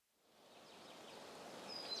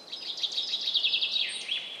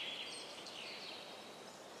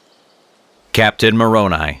Captain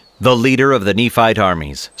Moroni, the leader of the Nephite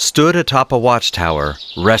armies, stood atop a watchtower,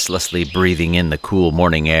 restlessly breathing in the cool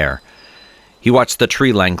morning air. He watched the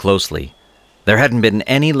tree line closely. There hadn't been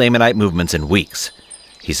any Lamanite movements in weeks.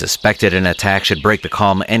 He suspected an attack should break the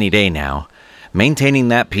calm any day now. Maintaining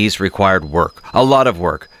that peace required work, a lot of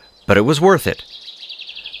work, but it was worth it.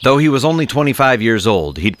 Though he was only 25 years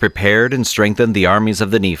old, he'd prepared and strengthened the armies of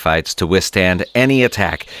the Nephites to withstand any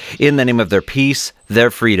attack in the name of their peace, their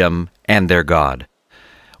freedom, and their God.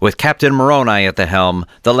 With Captain Moroni at the helm,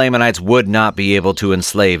 the Lamanites would not be able to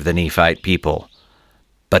enslave the Nephite people.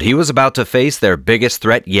 But he was about to face their biggest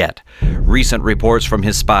threat yet. Recent reports from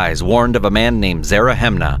his spies warned of a man named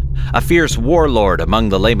Zarahemna, a fierce warlord among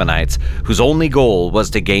the Lamanites whose only goal was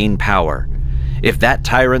to gain power. If that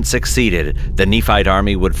tyrant succeeded, the Nephite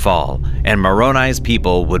army would fall, and Moroni's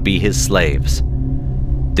people would be his slaves.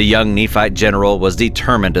 The young Nephite general was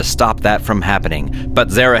determined to stop that from happening, but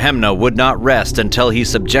Zarahemna would not rest until he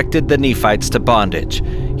subjected the Nephites to bondage.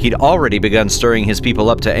 He'd already begun stirring his people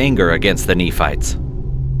up to anger against the Nephites.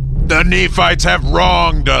 The Nephites have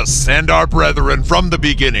wronged us and our brethren from the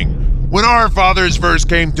beginning. When our fathers first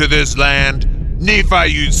came to this land, Nephi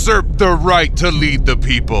usurped the right to lead the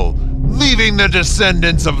people, leaving the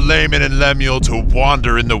descendants of Laman and Lemuel to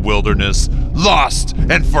wander in the wilderness, lost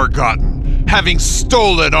and forgotten, having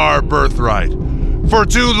stolen our birthright. For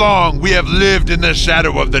too long we have lived in the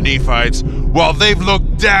shadow of the Nephites, while they've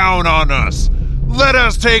looked down on us. Let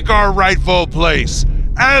us take our rightful place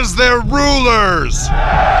as their rulers!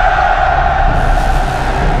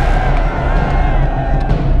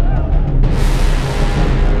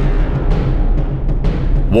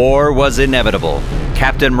 War was inevitable.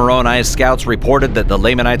 Captain Moroni's scouts reported that the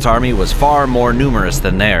Lamanites' army was far more numerous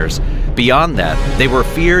than theirs. Beyond that, they were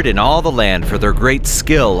feared in all the land for their great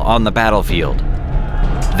skill on the battlefield.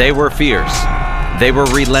 They were fierce. They were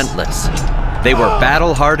relentless. They were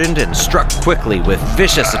battle-hardened and struck quickly with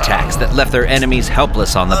vicious attacks that left their enemies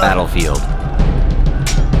helpless on the battlefield.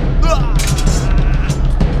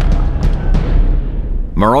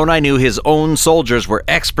 Moroni knew his own soldiers were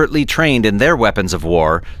expertly trained in their weapons of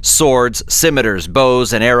war, swords, scimitars,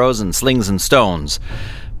 bows and arrows, and slings and stones.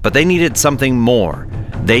 But they needed something more.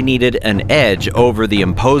 They needed an edge over the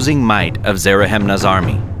imposing might of Zarahemna's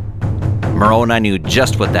army. Moroni knew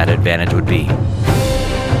just what that advantage would be.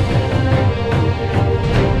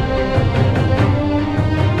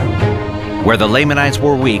 Where the Lamanites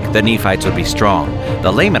were weak, the Nephites would be strong.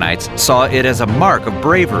 The Lamanites saw it as a mark of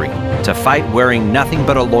bravery to fight wearing nothing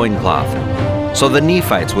but a loincloth. So the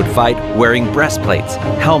Nephites would fight wearing breastplates,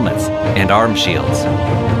 helmets, and arm shields.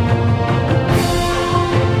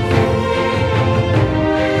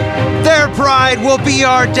 Their pride will be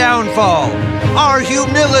our downfall. Our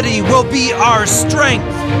humility will be our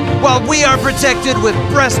strength. While we are protected with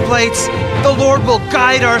breastplates, the Lord will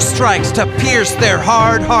guide our strikes to pierce their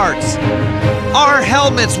hard hearts. Our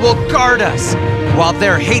helmets will guard us, while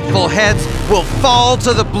their hateful heads will fall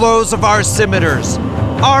to the blows of our scimitars.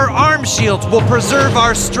 Our arm shields will preserve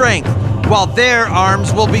our strength, while their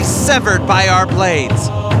arms will be severed by our blades.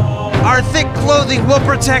 Our thick clothing will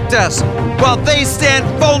protect us, while they stand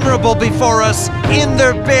vulnerable before us in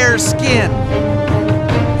their bare skin.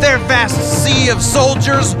 Their vast sea of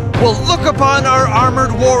soldiers will look upon our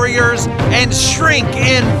armored warriors and shrink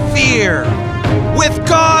in fear. With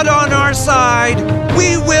God on our side,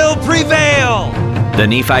 we will prevail! The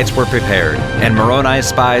Nephites were prepared, and Moroni's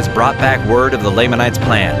spies brought back word of the Lamanites'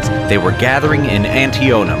 plans. They were gathering in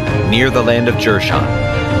Antionum, near the land of Jershon.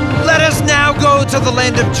 Let us now go to the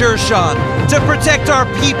land of Jershon to protect our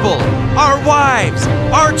people, our wives,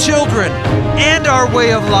 our children, and our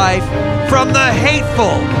way of life from the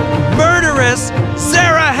hateful, murderous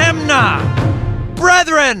Zarahemna!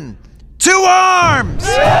 Brethren, to arms!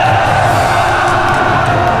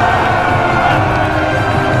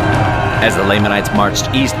 As the Lamanites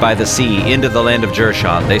marched east by the sea into the land of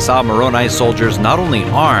Jershon, they saw Moroni's soldiers not only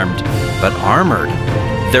armed, but armored.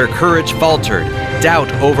 Their courage faltered,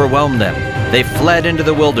 doubt overwhelmed them. They fled into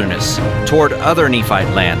the wilderness, toward other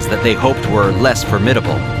Nephite lands that they hoped were less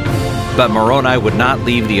formidable. But Moroni would not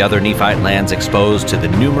leave the other Nephite lands exposed to the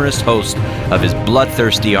numerous host of his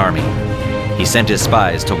bloodthirsty army. He sent his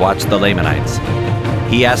spies to watch the Lamanites.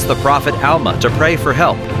 He asked the prophet Alma to pray for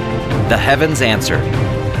help. The heavens answered.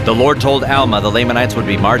 The Lord told Alma the Lamanites would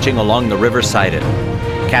be marching along the river Sidon.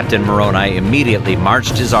 Captain Moroni immediately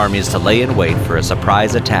marched his armies to lay in wait for a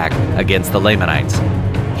surprise attack against the Lamanites.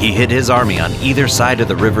 He hid his army on either side of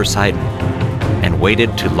the river Sidon and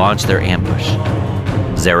waited to launch their ambush.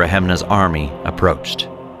 Zarahemna's army approached.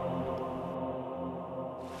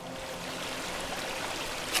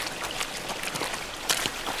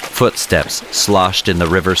 Footsteps sloshed in the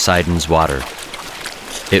river Sidon's water.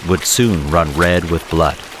 It would soon run red with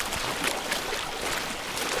blood.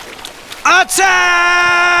 Attack!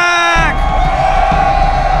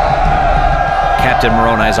 Captain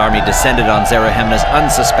Moroni's army descended on Zarahemna's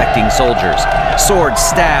unsuspecting soldiers. Swords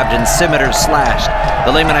stabbed and scimitars slashed.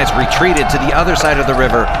 The Lamanites retreated to the other side of the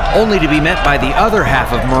river, only to be met by the other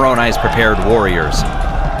half of Moroni's prepared warriors.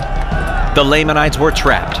 The Lamanites were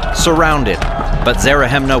trapped, surrounded, but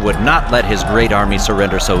Zarahemna would not let his great army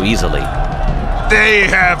surrender so easily. They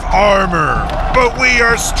have armor, but we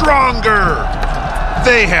are stronger.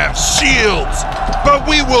 They have shields, but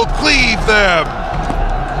we will cleave them.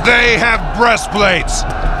 They have breastplates,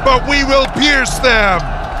 but we will pierce them.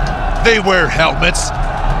 They wear helmets,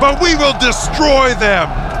 but we will destroy them.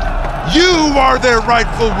 You are their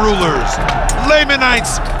rightful rulers.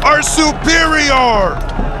 Lamanites are superior.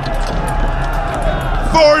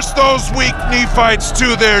 Force those weak Nephites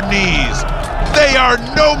to their knees. They are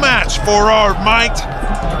no match for our might.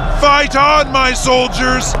 Fight on, my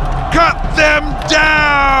soldiers. Cut them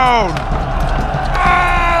down!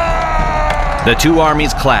 The two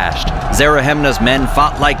armies clashed. Zarahemna's men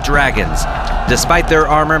fought like dragons. Despite their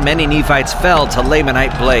armor, many Nephites fell to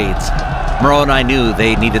Lamanite blades. Moroni knew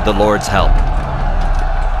they needed the Lord's help.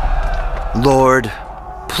 Lord,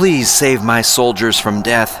 please save my soldiers from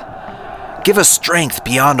death. Give us strength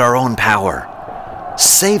beyond our own power.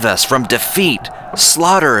 Save us from defeat,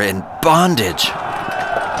 slaughter, and bondage.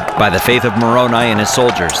 By the faith of Moroni and his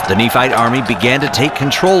soldiers, the Nephite army began to take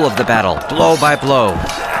control of the battle, blow by blow.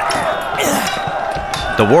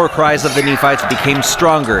 The war cries of the Nephites became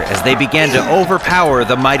stronger as they began to overpower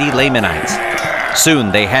the mighty Lamanites.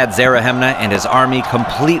 Soon they had Zarahemna and his army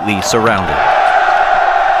completely surrounded.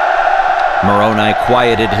 Moroni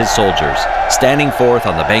quieted his soldiers, standing forth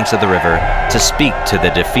on the banks of the river to speak to the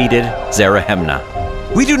defeated Zarahemna.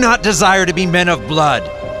 We do not desire to be men of blood.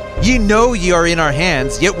 Ye know ye are in our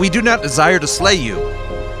hands, yet we do not desire to slay you.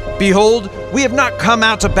 Behold, we have not come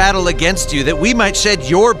out to battle against you that we might shed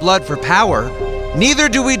your blood for power. Neither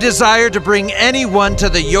do we desire to bring anyone to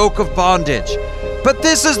the yoke of bondage. But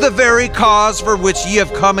this is the very cause for which ye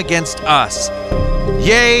have come against us.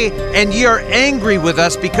 Yea, and ye are angry with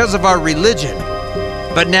us because of our religion.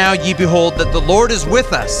 But now ye behold that the Lord is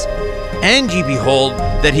with us, and ye behold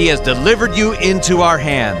that he has delivered you into our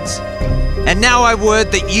hands. And now I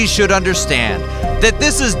would that ye should understand that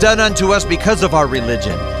this is done unto us because of our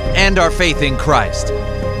religion and our faith in Christ.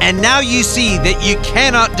 And now you see that you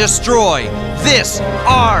cannot destroy this,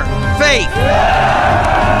 our faith.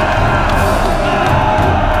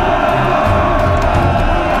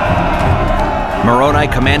 Moroni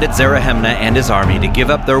commanded Zarahemna and his army to give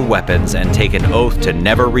up their weapons and take an oath to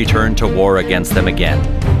never return to war against them again.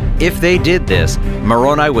 If they did this,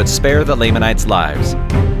 Moroni would spare the Lamanites' lives.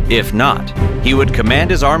 If not, he would command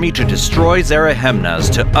his army to destroy Zarahemna's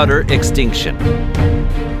to utter extinction.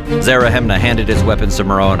 Zarahemna handed his weapons to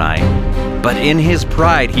Moroni, but in his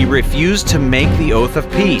pride he refused to make the oath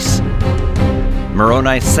of peace.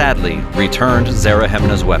 Moroni sadly returned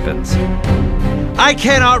Zarahemna's weapons. I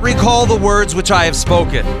cannot recall the words which I have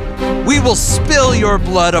spoken. We will spill your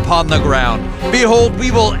blood upon the ground. Behold,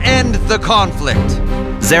 we will end the conflict.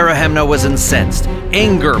 Zarahemna was incensed.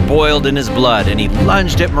 Anger boiled in his blood, and he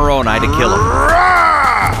lunged at Moroni to kill him.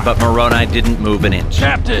 But Moroni didn't move an inch.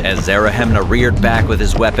 Captain! As Zarahemna reared back with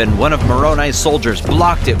his weapon, one of Moroni's soldiers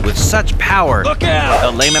blocked it with such power. Look out!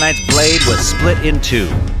 The Lamanite's blade was split in two.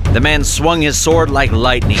 The man swung his sword like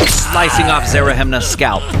lightning, slicing off Zarahemna's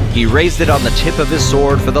scalp. He raised it on the tip of his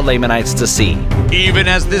sword for the Lamanites to see. Even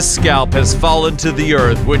as this scalp has fallen to the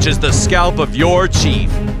earth, which is the scalp of your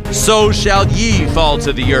chief, so shall ye fall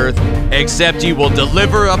to the earth, except ye will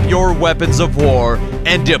deliver up your weapons of war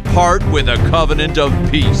and depart with a covenant of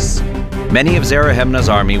peace. Many of Zarahemna's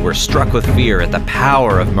army were struck with fear at the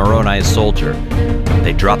power of Moroni's soldier.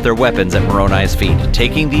 They dropped their weapons at Moroni's feet,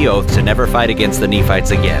 taking the oath to never fight against the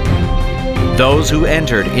Nephites again. Those who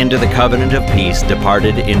entered into the covenant of peace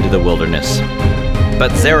departed into the wilderness.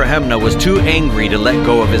 But Zarahemna was too angry to let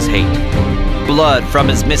go of his hate. Blood from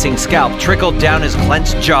his missing scalp trickled down his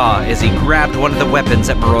clenched jaw as he grabbed one of the weapons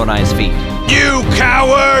at Moroni's feet. You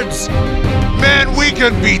cowards! Man, we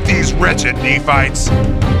can beat these wretched Nephites.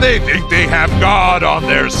 They think they have God on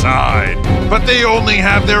their side, but they only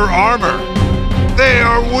have their armor. They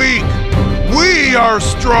are weak. We are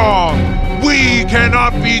strong. We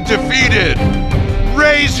cannot be defeated.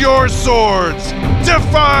 Raise your swords.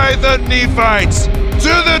 Defy the Nephites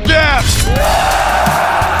to the death.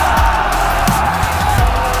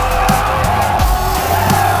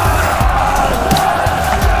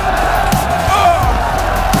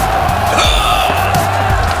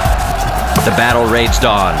 The battle raged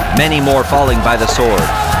on, many more falling by the sword.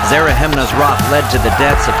 Zarahemna's wrath led to the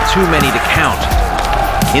deaths of too many to count.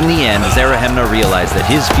 In the end, Zarahemna realized that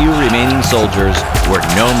his few remaining soldiers were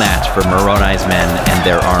no match for Moroni's men and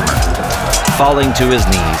their armor. Falling to his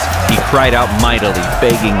knees, he cried out mightily,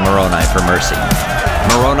 begging Moroni for mercy.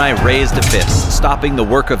 Moroni raised a fist, stopping the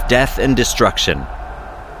work of death and destruction.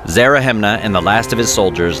 Zarahemna and the last of his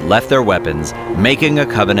soldiers left their weapons, making a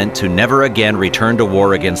covenant to never again return to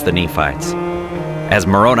war against the Nephites. As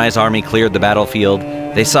Moroni's army cleared the battlefield,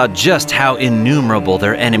 they saw just how innumerable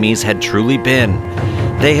their enemies had truly been.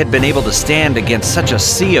 They had been able to stand against such a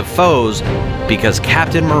sea of foes because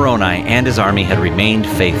Captain Moroni and his army had remained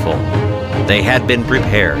faithful. They had been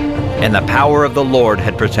prepared, and the power of the Lord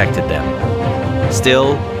had protected them.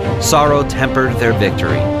 Still, sorrow tempered their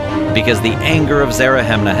victory, because the anger of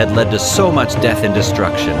Zarahemna had led to so much death and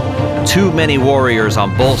destruction. Too many warriors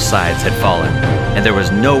on both sides had fallen, and there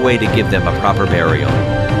was no way to give them a proper burial.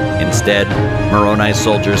 Instead, Moroni's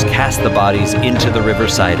soldiers cast the bodies into the river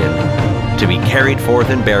Sidon to be carried forth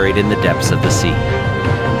and buried in the depths of the sea.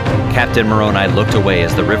 Captain Moroni looked away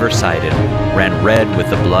as the river Sidon ran red with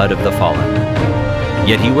the blood of the fallen.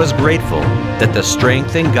 Yet he was grateful that the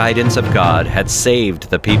strength and guidance of God had saved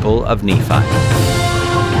the people of Nephi.